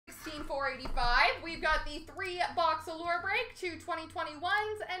485. We've got the 3-box Allure break, 2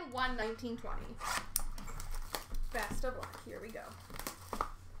 2021s and 1 1920. Best of luck. Here we go.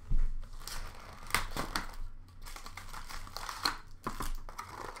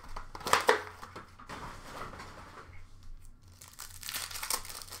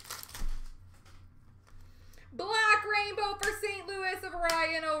 Black rainbow for St. Louis of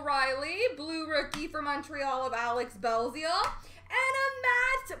Ryan O'Reilly. Blue rookie for Montreal of Alex Belzile. And a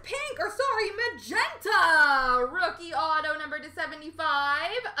matte pink, or sorry, magenta rookie auto number /75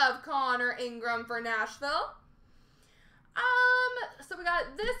 of Connor Ingram for Nashville. So we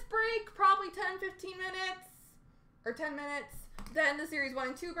got this break, probably 10-15 minutes, or 10 minutes. Then the series 1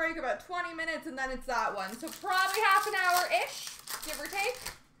 and 2 break, about 20 minutes, and then it's that one. So probably half an hour-ish, give or take.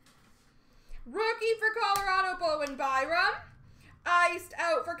 Rookie for Colorado, Bowen Byram. Iced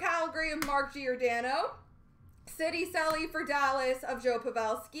out for Calgary of Mark Giordano. City Selly for Dallas of Joe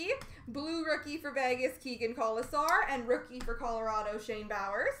Pavelski. Blue rookie for Vegas, Keegan Colasar. And rookie for Colorado, Shane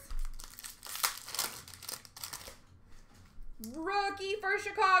Bowers. Rookie for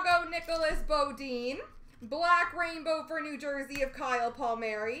Chicago, Nicholas Bodine. Black rainbow for New Jersey of Kyle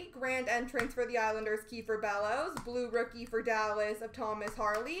Palmieri. Grand entrance for the Islanders, Kiefer Bellows. Blue rookie for Dallas of Thomas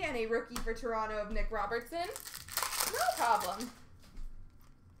Harley. And a rookie for Toronto of Nick Robertson. No problem.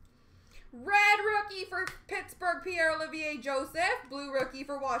 Red rookie for Pittsburgh, Pierre-Olivier Joseph. Blue rookie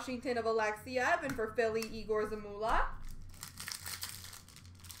for Washington of Alexiev. And for Philly, Igor Zamula.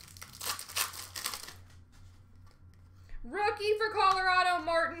 Rookie for Colorado,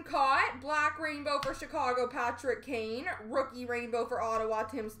 Martin Cott. Black rainbow for Chicago, Patrick Kane. Rookie rainbow for Ottawa,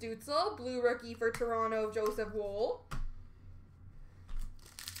 Tim Stutzel. Blue rookie for Toronto, Joseph Woll.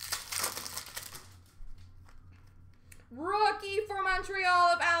 Rookie for Montreal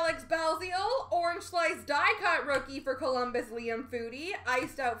of Alex Belzile. Orange slice die cut rookie for Columbus, Liam Foudy.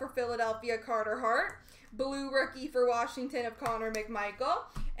 Iced out for Philadelphia, Carter Hart. Blue rookie for Washington of Connor McMichael.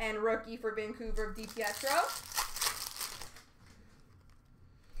 And rookie for Vancouver of DiPietro.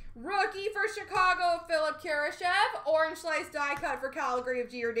 Rookie for Chicago, Philip Kurashev. Orange slice die cut for Calgary of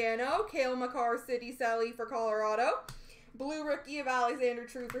Giordano. Cale Makar, City Selly for Colorado. Blue rookie of Alexander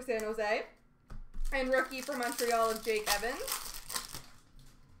True for San Jose. And rookie for Montreal of Jake Evans.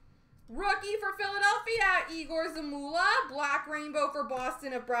 Rookie for Philadelphia, Igor Zamula. Black rainbow for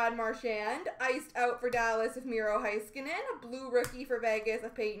Boston of Brad Marchand. Iced out for Dallas of Miro Heiskanen. Blue rookie for Vegas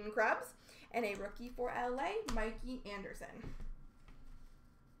of Peyton Krebs. And a rookie for LA, Mikey Anderson.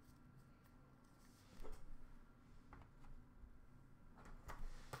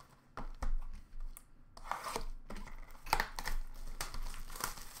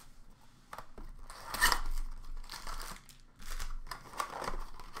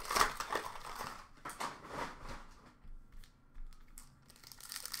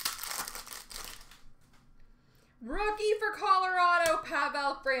 Rookie for Colorado,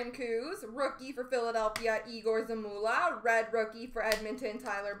 Pavel Francouz. Rookie for Philadelphia, Igor Zamula. Red rookie for Edmonton,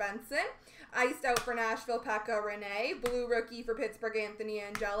 Tyler Benson. Iced out for Nashville, Pekka Rinne. Blue rookie for Pittsburgh, Anthony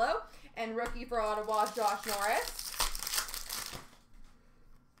Angelo. And rookie for Ottawa, Josh Norris.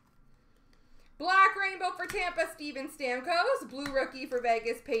 Black rainbow for Tampa, Steven Stamkos. Blue rookie for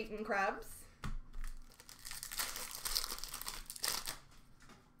Vegas, Peyton Krebs.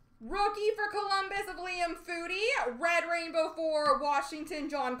 Rookie for Columbus of Liam Foudy. Red rainbow for Washington,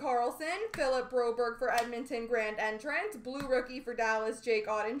 John Carlson. Philip Broberg for Edmonton, Grand Entrance. Blue rookie for Dallas, Jake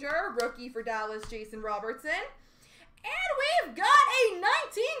Ottinger. Rookie for Dallas, Jason Robertson. And we've got a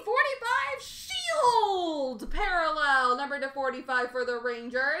 1945 Shield parallel, number /45 for the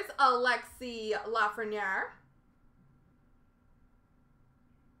Rangers, Alexis Lafreniere.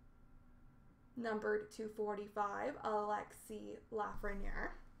 Numbered /245, Alexis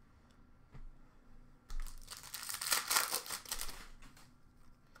Lafreniere.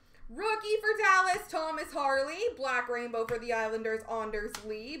 Rookie for Dallas, Thomas Harley. Black rainbow for the Islanders, Anders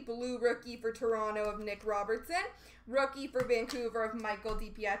Lee. Blue rookie for Toronto of Nick Robertson. Rookie for Vancouver of Michael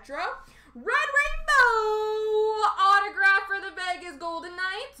DiPietro. Red rainbow autograph for the Vegas Golden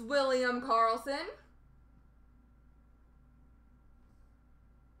Knights, William Karlsson.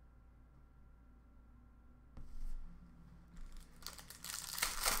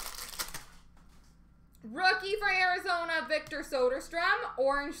 Rookie for Arizona, Victor Soderstrom.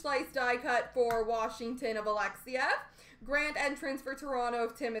 Orange slice die cut for Washington of Alexiev. Grand entrance for Toronto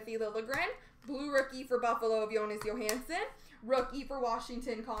of Timothy Liljegren. Blue rookie for Buffalo of Jonas Johansson. Rookie for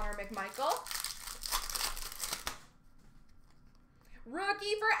Washington, Connor McMichael.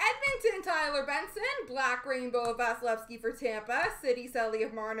 Rookie for Edmonton, Tyler Benson. Black rainbow of Vasilevsky for Tampa. City Selly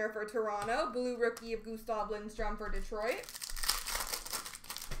of Marner for Toronto. Blue rookie of Gustav Lindstrom for Detroit.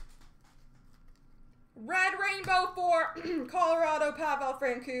 rainbow for Colorado, Pavel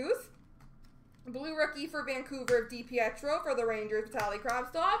Francouz. Blue rookie for Vancouver of DiPietro for the Rangers, Vitaly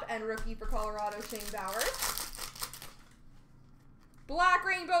Kravtsov. And rookie for Colorado, Shane Bowers. Black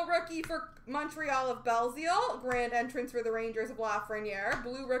rainbow rookie for Montreal of Belzile. Grand entrance for the Rangers of Lafreniere.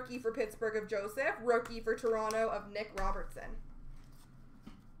 Blue rookie for Pittsburgh of Joseph. Rookie for Toronto of Nick Robertson.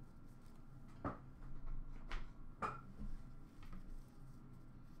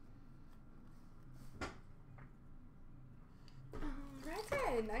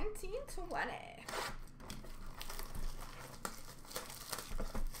 Alrighty, 1920.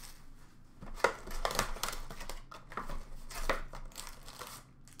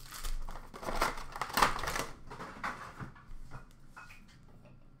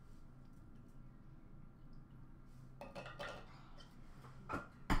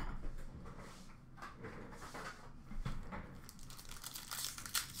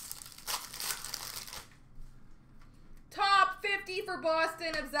 For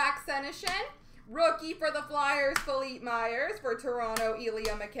Boston of Zach Senyshyn. Rookie for the Flyers, Philippe Myers. For Toronto,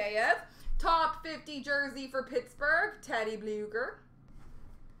 Ilya Mikheyev. Top 50 jersey for Pittsburgh, Teddy Bluger.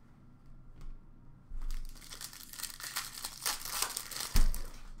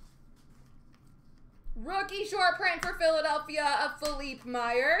 Rookie short print for Philadelphia of Philippe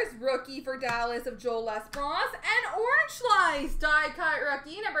Myers. Rookie for Dallas of Joel Lesperance. And orange slice die cut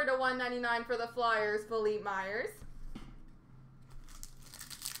rookie, number to 199 for the Flyers, Philippe Myers.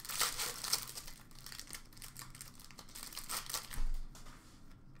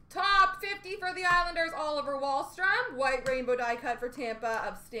 Top 50 for the Islanders, Oliver Wahlstrom. White rainbow die cut for Tampa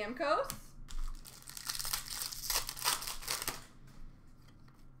of Stamkos.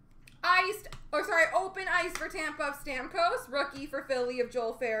 Open ice for Tampa of Stamkos. Rookie for Philly of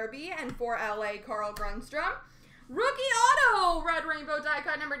Joel Farabee. And for LA, Carl Grundstrom. Rookie auto, red rainbow die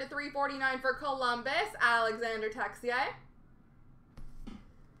cut number to 349 for Columbus, Alexander Texier.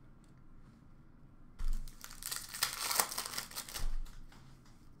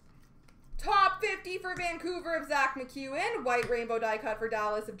 Top 50 for Vancouver of Zach McEwen. White rainbow die cut for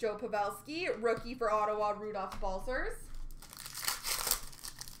Dallas of Joe Pavelski. Rookie for Ottawa, Rudolph Balcers.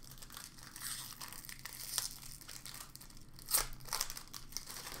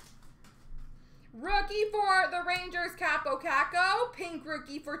 Rookie for the Rangers, Capo Caco. Pink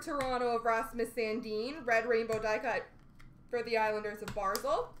rookie for Toronto of Rasmus Sandin. Red rainbow die cut for the Islanders of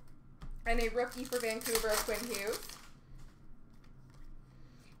Barzal. And a rookie for Vancouver of Quinn Hughes.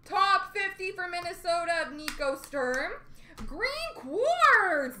 Top 50 for Minnesota of Nico Sturm. Green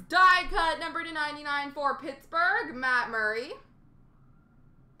quartz die cut number to 99 for Pittsburgh, Matt Murray.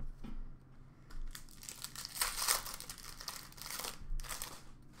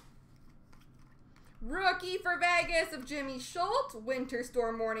 Rookie for Vegas of Jimmy Schultz. Winter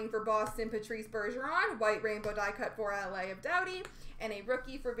Storm Warning for Boston, Patrice Bergeron. White rainbow die cut for LA of Doughty. And a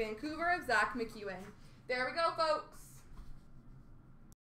rookie for Vancouver of Zach McEwen. There we go, folks.